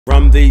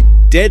From the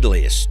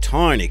deadliest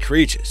tiny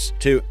creatures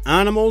to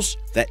animals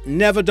that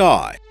never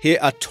die, here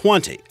are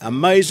 20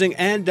 amazing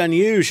and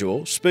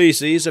unusual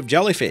species of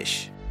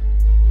jellyfish.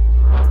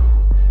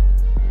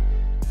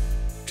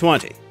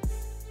 20.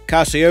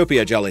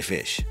 CASSIOPEA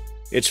jellyfish.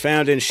 It's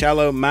found in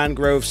shallow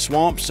mangrove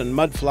swamps and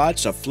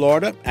mudflats of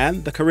Florida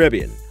and the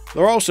Caribbean.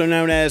 They're also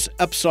known as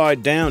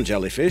upside-down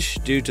jellyfish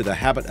due to the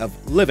habit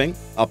of living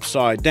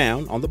upside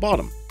down on the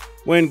bottom.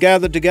 When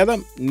gathered together,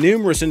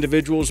 numerous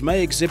individuals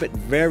may exhibit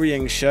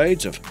varying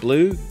shades of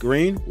blue,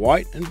 green,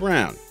 white, and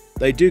brown.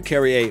 They do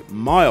carry a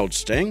mild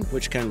sting,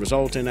 which can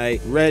result in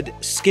a red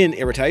skin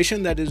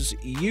irritation that is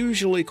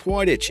usually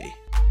quite itchy.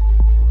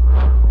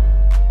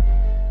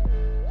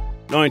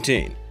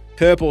 19.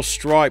 Purple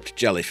striped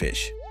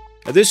jellyfish.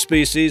 This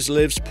species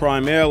lives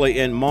primarily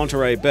in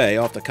Monterey Bay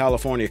off the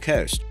California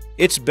coast.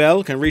 Its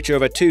bell can reach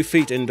over 2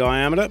 feet in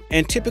diameter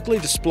and typically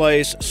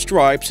displays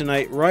stripes in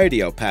a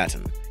radial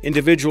pattern.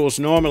 Individuals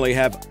normally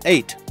have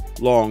 8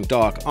 long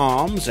dark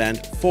arms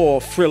and 4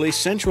 frilly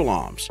central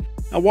arms.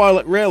 Now, while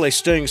it rarely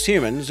stings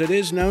humans, it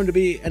is known to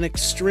be an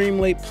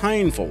extremely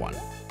painful one.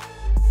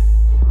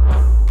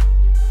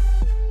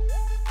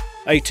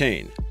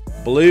 18.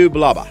 Blue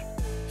blubber.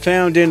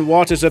 Found in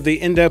waters of the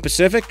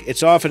Indo-Pacific,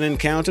 it's often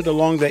encountered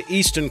along the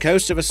eastern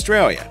coast of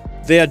Australia.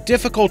 They are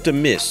difficult to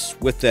miss,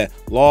 with their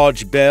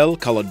large bell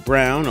colored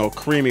brown or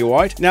creamy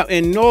white. Now,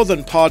 in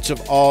northern parts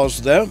of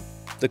Oz, though,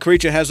 the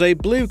creature has a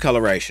blue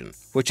coloration,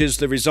 which is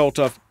the result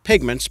of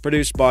pigments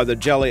produced by the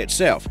jelly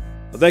itself.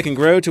 They can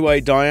grow to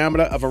a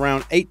diameter of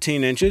around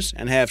 18 inches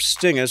and have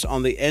stingers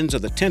on the ends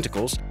of the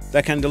tentacles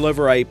that can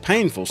deliver a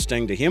painful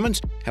sting to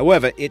humans.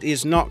 However, it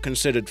is not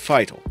considered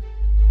fatal.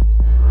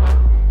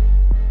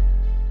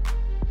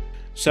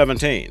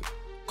 17.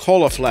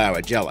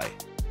 Cauliflower jelly.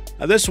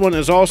 Now, this one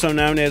is also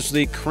known as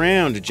the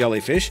crowned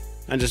jellyfish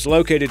and is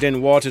located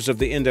in waters of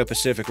the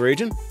Indo-Pacific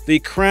region. The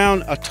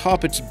crown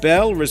atop its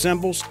bell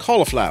resembles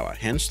cauliflower,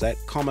 hence that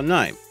common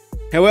name.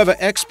 However,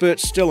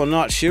 experts still are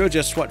not sure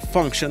just what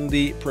function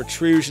the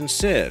protrusion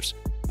serves.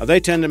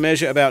 They tend to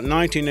measure about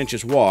 19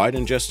 inches wide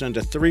and just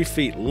under 3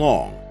 feet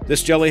long.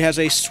 This jelly has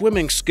a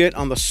swimming skirt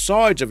on the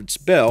sides of its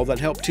bell that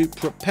help to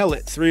propel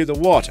it through the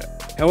water.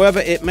 However,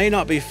 it may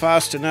not be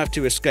fast enough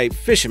to escape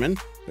fishermen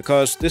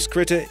because this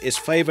critter is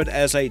favored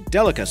as a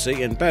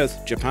delicacy in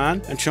both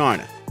Japan and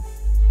China.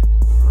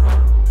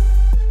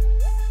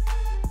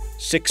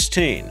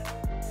 16.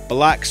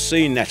 Black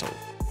sea nettle.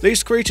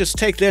 These creatures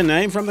take their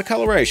name from the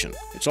coloration.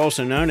 It's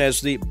also known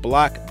as the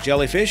black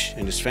jellyfish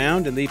and is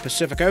found in the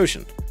Pacific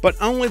Ocean. But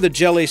only the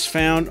jellies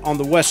found on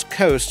the west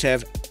coast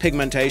have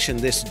pigmentation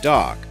this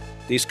dark.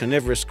 These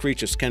carnivorous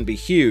creatures can be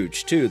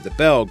huge too, the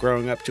bell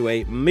growing up to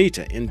a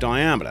meter in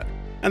diameter.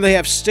 And they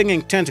have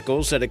stinging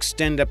tentacles that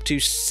extend up to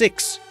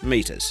 6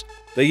 meters.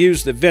 They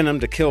use the venom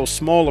to kill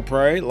smaller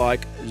prey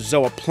like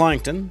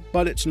zooplankton,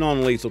 but it's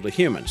non-lethal to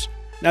humans.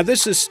 Now,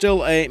 this is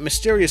still a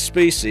mysterious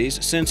species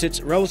since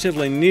it's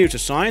relatively new to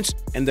science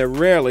and they're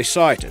rarely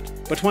sighted.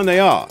 But when they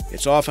are,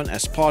 it's often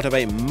as part of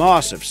a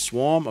massive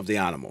swarm of the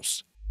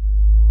animals.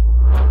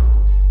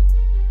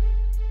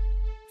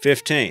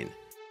 15.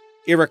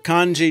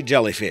 IRUKANDJI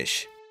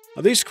jellyfish.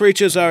 Now, these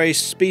creatures are a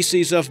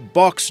species of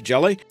box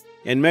jelly,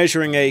 and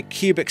measuring a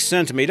cubic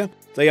centimeter,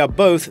 they are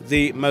both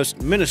the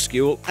most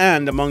minuscule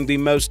and among the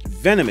most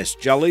venomous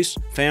jellies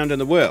found in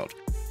the world.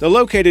 They're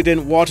located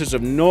in waters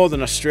of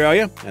northern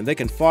Australia, and they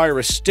can fire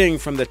a sting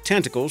from the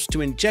tentacles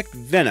to inject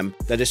venom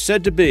that is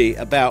said to be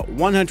about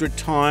 100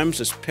 times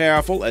as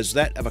powerful as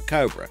that of a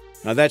cobra.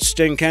 Now, that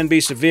sting can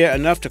be severe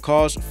enough to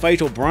cause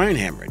fatal brain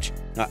hemorrhage.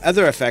 Now,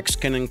 other effects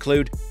can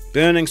include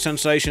burning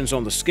sensations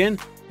on the skin,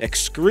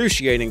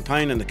 excruciating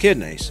pain in the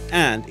kidneys,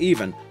 and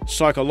even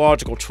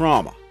psychological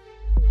trauma.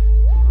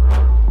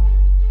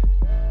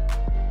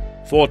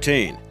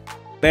 14.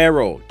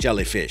 Barrel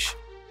jellyfish.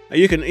 Now,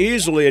 you can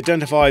easily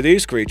identify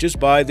these creatures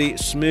by the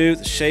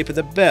smooth shape of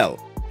the bell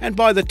and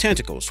by the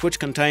tentacles, which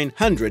contain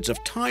hundreds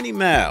of tiny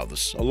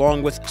mouths,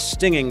 along with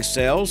stinging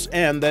cells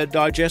and their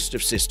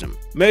digestive system.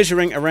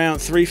 Measuring around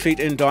 3 feet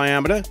in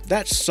diameter,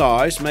 that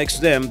size makes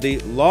them the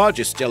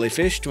largest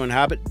jellyfish to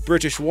inhabit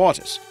British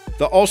waters.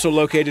 They're also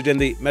located in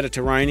the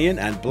Mediterranean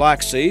and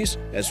Black Seas,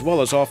 as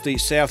well as off the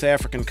South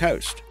African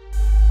coast.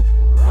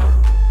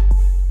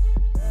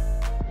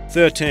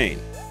 13.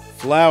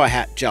 Flower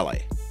hat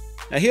jelly.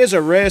 Now, here's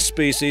a rare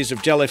species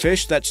of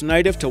jellyfish that's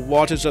native to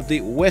waters of the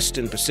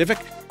western Pacific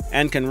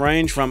and can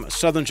range from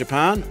southern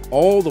Japan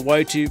all the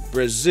way to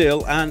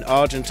Brazil and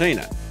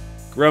Argentina.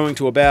 Growing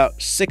to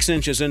about 6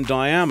 inches in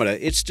diameter,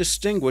 it's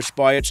distinguished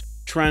by its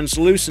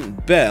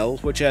translucent bell,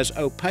 which has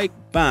opaque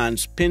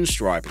bands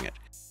pinstriping it.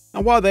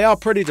 And while they are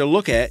pretty to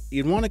look at,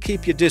 you'd want to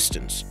keep your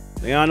distance.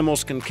 The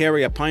animals can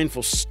carry a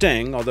painful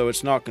sting, although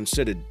it's not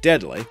considered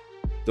deadly.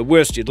 The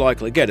worst you'd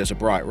likely get is a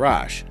bright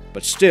rash.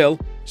 But still,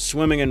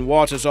 swimming in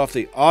waters off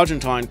the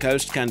Argentine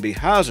coast can be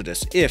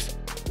hazardous if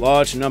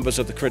large numbers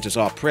of the critters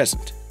are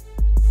present.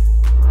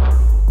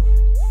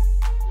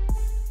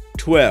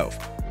 12.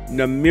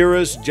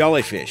 NOMURA'S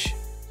jellyfish.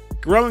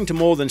 Growing to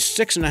more than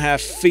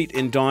 6.5 feet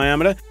in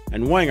diameter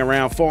and weighing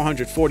around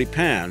 440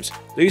 pounds,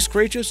 these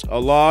creatures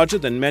are larger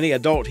than many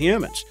adult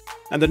humans,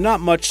 and they're not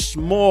much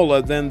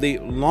smaller than the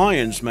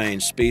lion's mane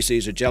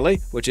species of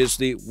jelly, which is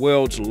the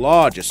world's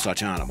largest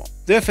such animal.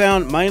 They're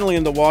found mainly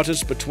in the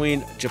waters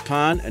between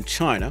Japan and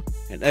China,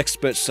 and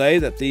experts say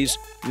that these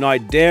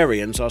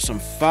cnidarians are some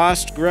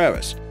fast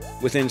growers.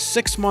 Within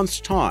 6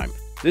 months' time,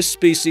 this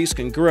species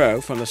can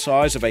grow from the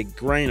size of a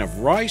grain of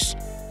rice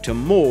to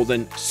more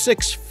than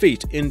 6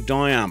 feet in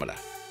diameter.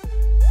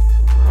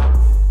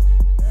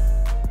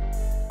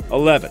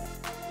 11.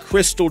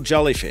 Crystal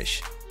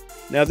jellyfish.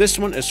 Now this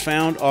one is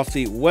found off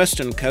the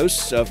western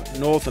coasts of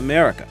North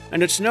America,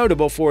 and it's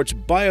notable for its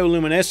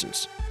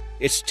bioluminescence.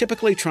 It's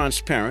typically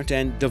transparent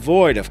and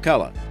devoid of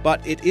color,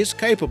 but it is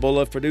capable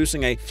of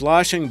producing a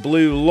flashing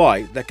blue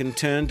light that can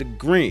turn to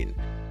green.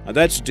 Now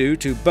that's due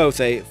to both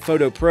a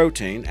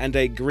photoprotein and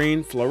a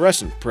green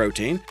fluorescent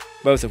protein,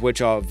 both of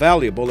which are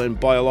valuable in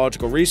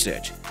biological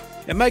research.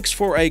 It makes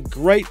for a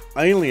great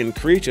alien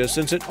creature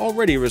since it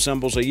already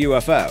resembles a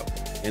UFO,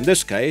 in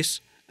this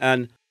case,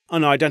 an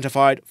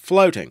unidentified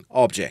floating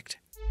object.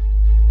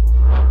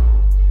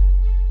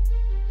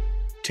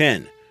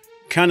 10.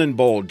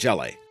 Cannonball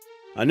jelly.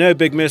 No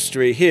big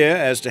mystery here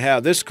as to how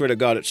this critter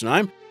got its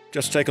name.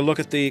 Just take a look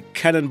at the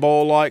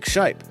cannonball-like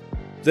shape.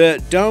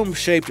 The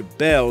dome-shaped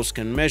bells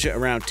can measure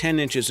around 10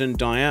 inches in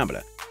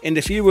diameter, and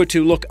if you were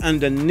to look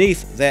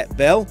underneath that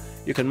bell,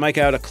 you can make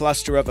out a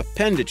cluster of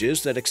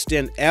appendages that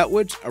extend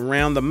outwards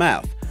around the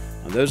mouth,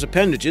 and those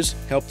appendages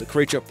help the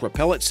creature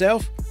propel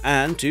itself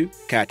and to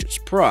catch its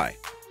prey.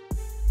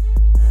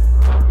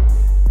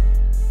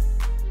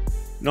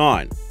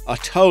 9.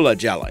 Atolla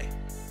jelly.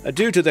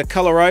 Due to their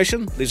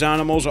coloration, these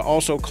animals are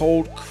also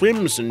called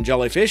crimson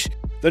jellyfish.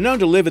 They're known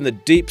to live in the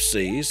deep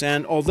seas,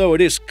 and although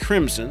it is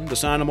crimson,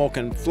 this animal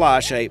can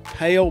flash a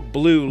pale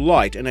blue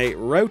light in a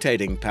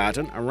rotating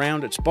pattern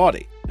around its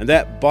body, and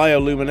that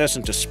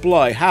bioluminescent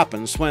display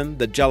happens when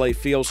the jelly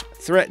feels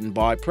threatened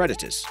by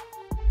predators.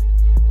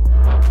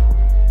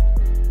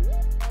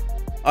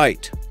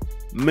 8.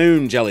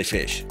 Moon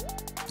jellyfish.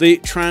 The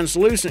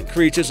translucent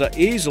creatures are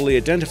easily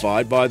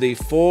identified by the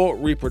 4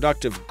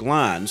 reproductive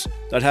glands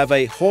that have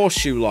a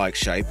horseshoe-like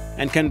shape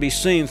and can be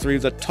seen through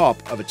the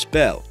top of its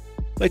bell.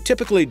 They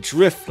typically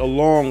drift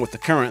along with the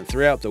current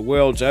throughout the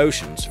world's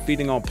oceans,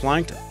 feeding on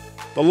plankton.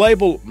 The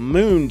label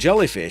moon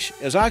jellyfish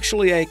is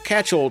actually a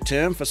catch-all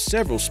term for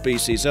several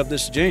species of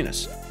this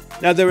genus.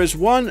 Now, there is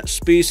one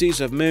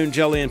species of moon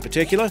jelly in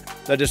particular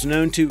that is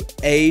known to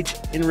age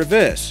in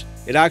reverse.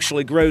 It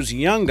actually grows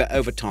younger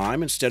over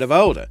time instead of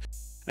older.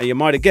 Now, you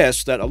might have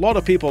guessed that a lot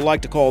of people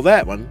like to call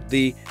that one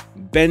the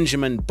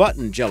Benjamin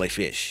Button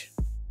jellyfish.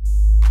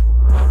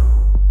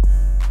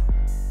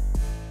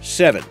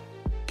 7.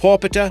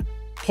 Porpita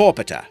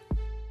porpita.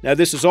 Now,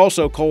 this is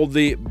also called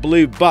the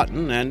blue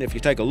button, and if you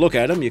take a look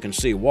at him, you can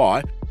see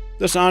why.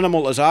 This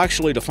animal is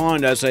actually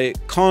defined as a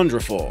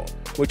chondrophore,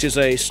 which is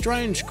a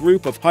strange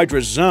group of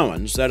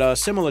hydrozoans that are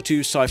similar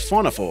to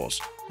siphonophores,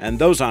 and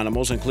those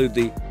animals include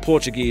the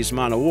Portuguese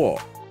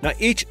man-o'-war. Now,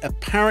 each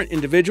apparent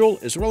individual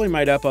is really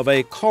made up of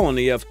a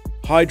colony of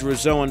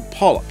hydrozoan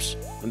polyps,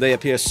 and they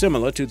appear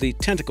similar to the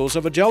tentacles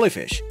of a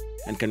jellyfish,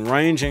 and can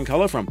range in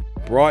color from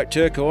bright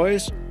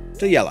turquoise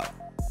to yellow.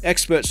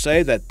 Experts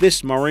say that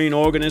this marine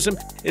organism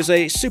is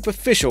a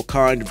superficial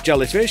kind of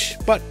jellyfish,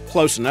 but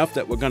close enough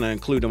that we're going to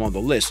include them on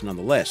the list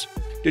nonetheless.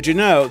 Did you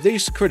know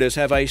these critters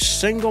have a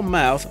single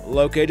mouth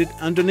located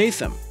underneath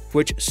them,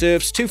 which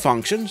serves 2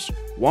 functions,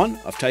 1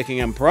 of taking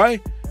in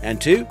prey, and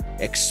 2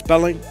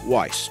 expelling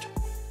waste.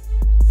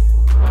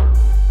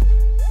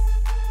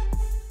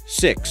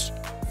 6.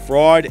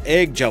 Fried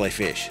egg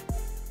jellyfish.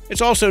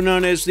 It's also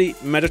known as the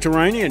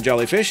Mediterranean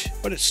jellyfish,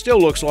 but it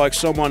still looks like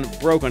someone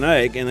broke an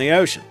egg in the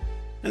ocean.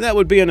 And that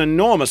would be an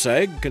enormous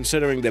egg,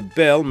 considering the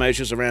bell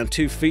measures around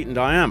 2 feet in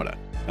diameter.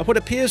 Now, what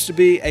appears to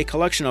be a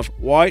collection of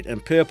white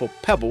and purple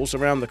pebbles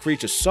around the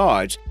creature's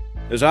sides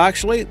is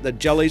actually the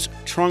jelly's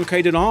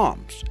truncated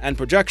arms and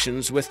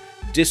projections with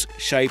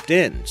disc-shaped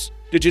ends.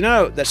 Did you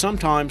know that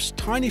sometimes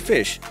tiny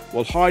fish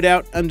will hide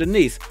out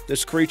underneath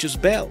this creature's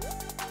bell?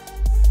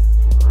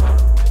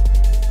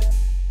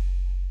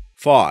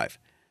 5.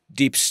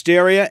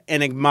 Deepstaria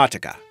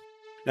Enigmatica.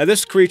 Now,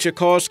 this creature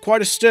caused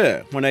quite a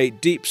stir when a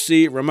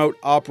deep-sea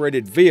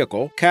remote-operated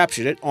vehicle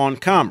captured it on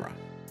camera.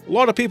 A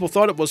lot of people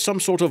thought it was some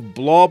sort of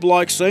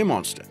blob-like sea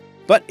monster,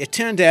 but it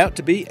turned out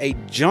to be a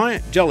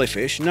giant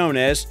jellyfish known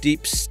as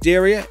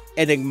Deepstaria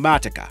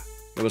Enigmatica.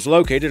 It was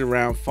located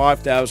around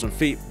 5,000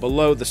 feet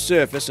below the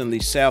surface in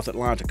the South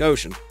Atlantic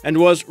Ocean and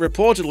was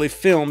reportedly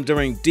filmed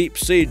during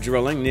deep-sea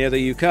drilling near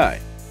the UK.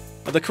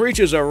 Now, the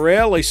creatures are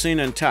rarely seen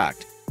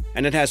intact,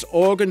 and it has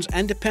organs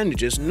and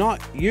appendages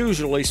not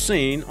usually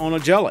seen on a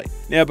jelly.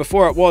 Now,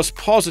 before it was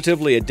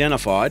positively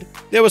identified,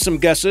 there were some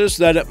guesses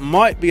that it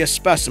might be a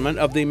specimen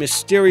of the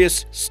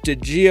mysterious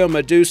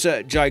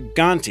Stygiomedusa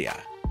Gigantea.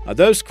 Now,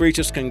 those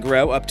creatures can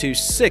grow up to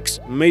 6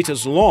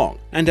 meters long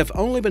and have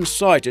only been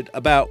sighted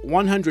about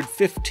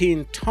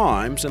 115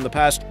 times in the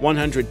past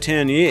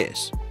 110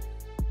 years.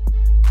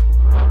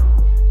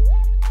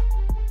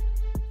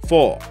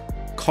 4.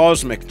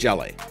 Cosmic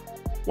jelly.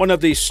 One of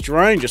the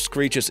strangest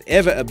creatures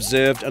ever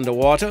observed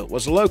underwater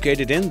was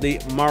located in the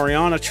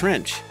Mariana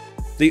Trench.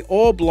 The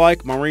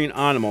orb-like marine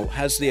animal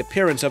has the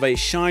appearance of a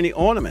shiny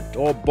ornament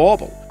or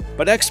bauble,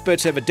 but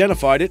experts have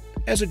identified it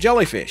as a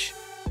jellyfish.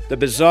 The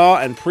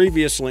bizarre and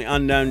previously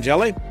unknown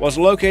jelly was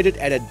located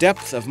at a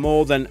depth of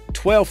more than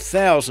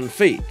 12,000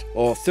 feet,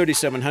 or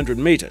 3,700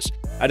 meters,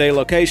 at a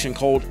location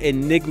called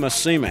Enigma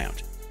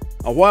Seamount.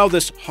 While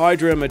this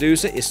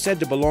hydromedusa is said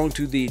to belong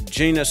to the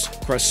genus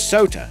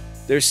Chrysota,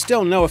 there's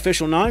still no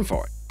official name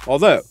for it,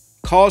 although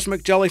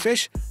cosmic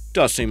jellyfish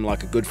does seem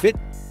like a good fit.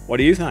 What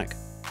do you think?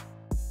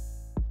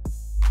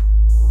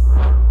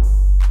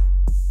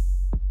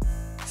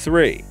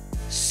 3.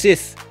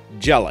 SITH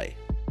jelly.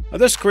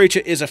 This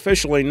creature is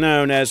officially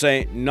known as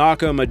a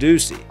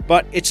narcomedusa,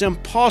 but it's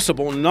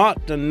impossible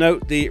not to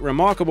note the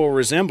remarkable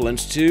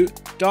resemblance to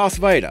Darth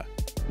Vader.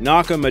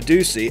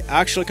 Narcomedusae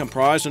actually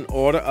comprise an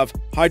order of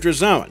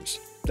hydrozoans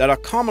that are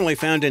commonly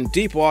found in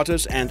deep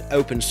waters and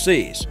open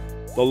seas.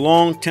 The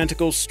long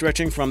tentacles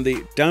stretching from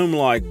the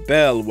dome-like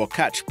bell will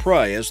catch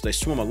prey as they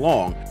swim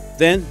along,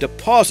 then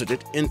deposit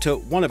it into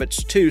one of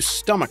its 2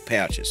 stomach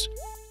pouches.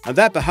 And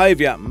that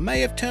behavior may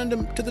have turned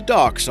them to the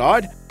dark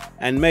side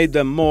and made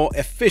them more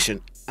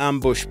efficient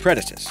ambush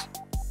predators.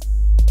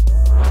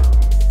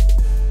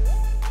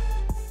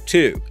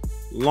 2.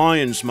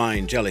 Lion's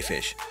mane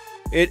jellyfish.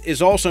 It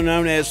is also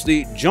known as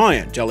the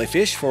giant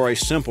jellyfish for a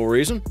simple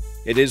reason.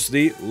 It is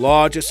the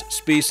largest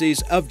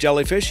species of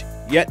jellyfish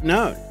yet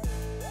known.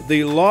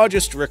 The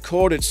largest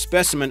recorded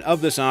specimen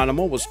of this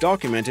animal was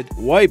documented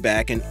way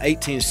back in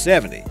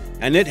 1870,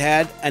 and it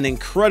had an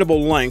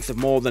incredible length of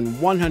more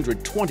than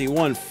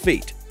 121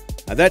 feet.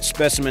 Now, that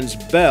specimen's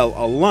bell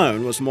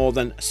alone was more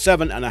than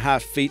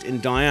 7.5 feet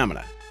in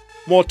diameter.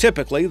 More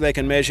typically, they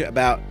can measure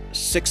about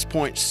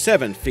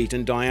 6.7 feet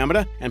in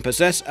diameter and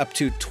possess up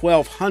to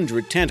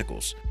 1,200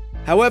 tentacles.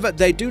 However,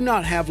 they do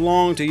not have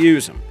long to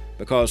use them,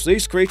 because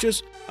these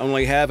creatures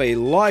only have a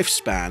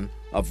lifespan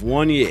of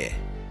 1 year.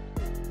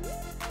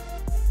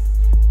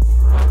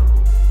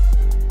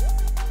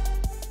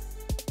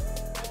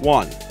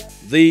 1.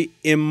 The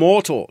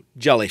immortal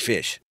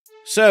jellyfish.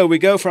 So we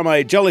go from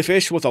a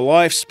jellyfish with a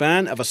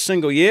lifespan of a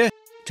single year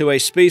to a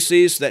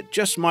species that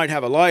just might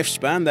have a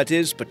lifespan that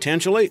is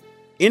potentially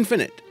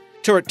infinite.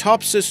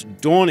 Turritopsis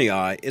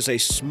dornii is a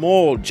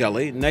small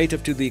jelly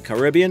native to the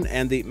Caribbean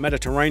and the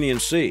Mediterranean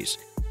seas.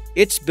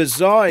 Its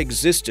bizarre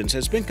existence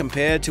has been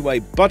compared to a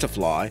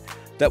butterfly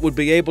that would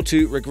be able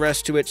to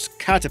regress to its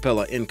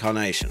caterpillar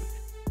incarnation.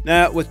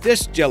 Now, with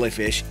this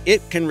jellyfish,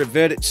 it can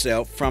revert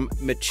itself from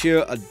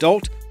mature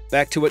adult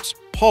back to its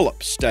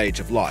polyp stage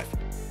of life,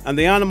 and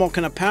the animal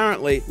can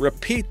apparently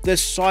repeat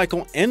this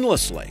cycle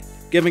endlessly,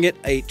 giving it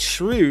a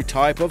true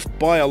type of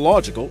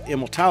biological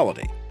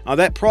immortality. Now,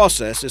 that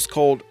process is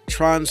called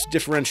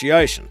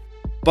transdifferentiation,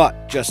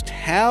 but just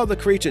how the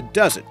creature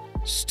does it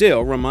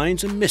still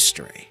remains a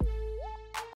mystery.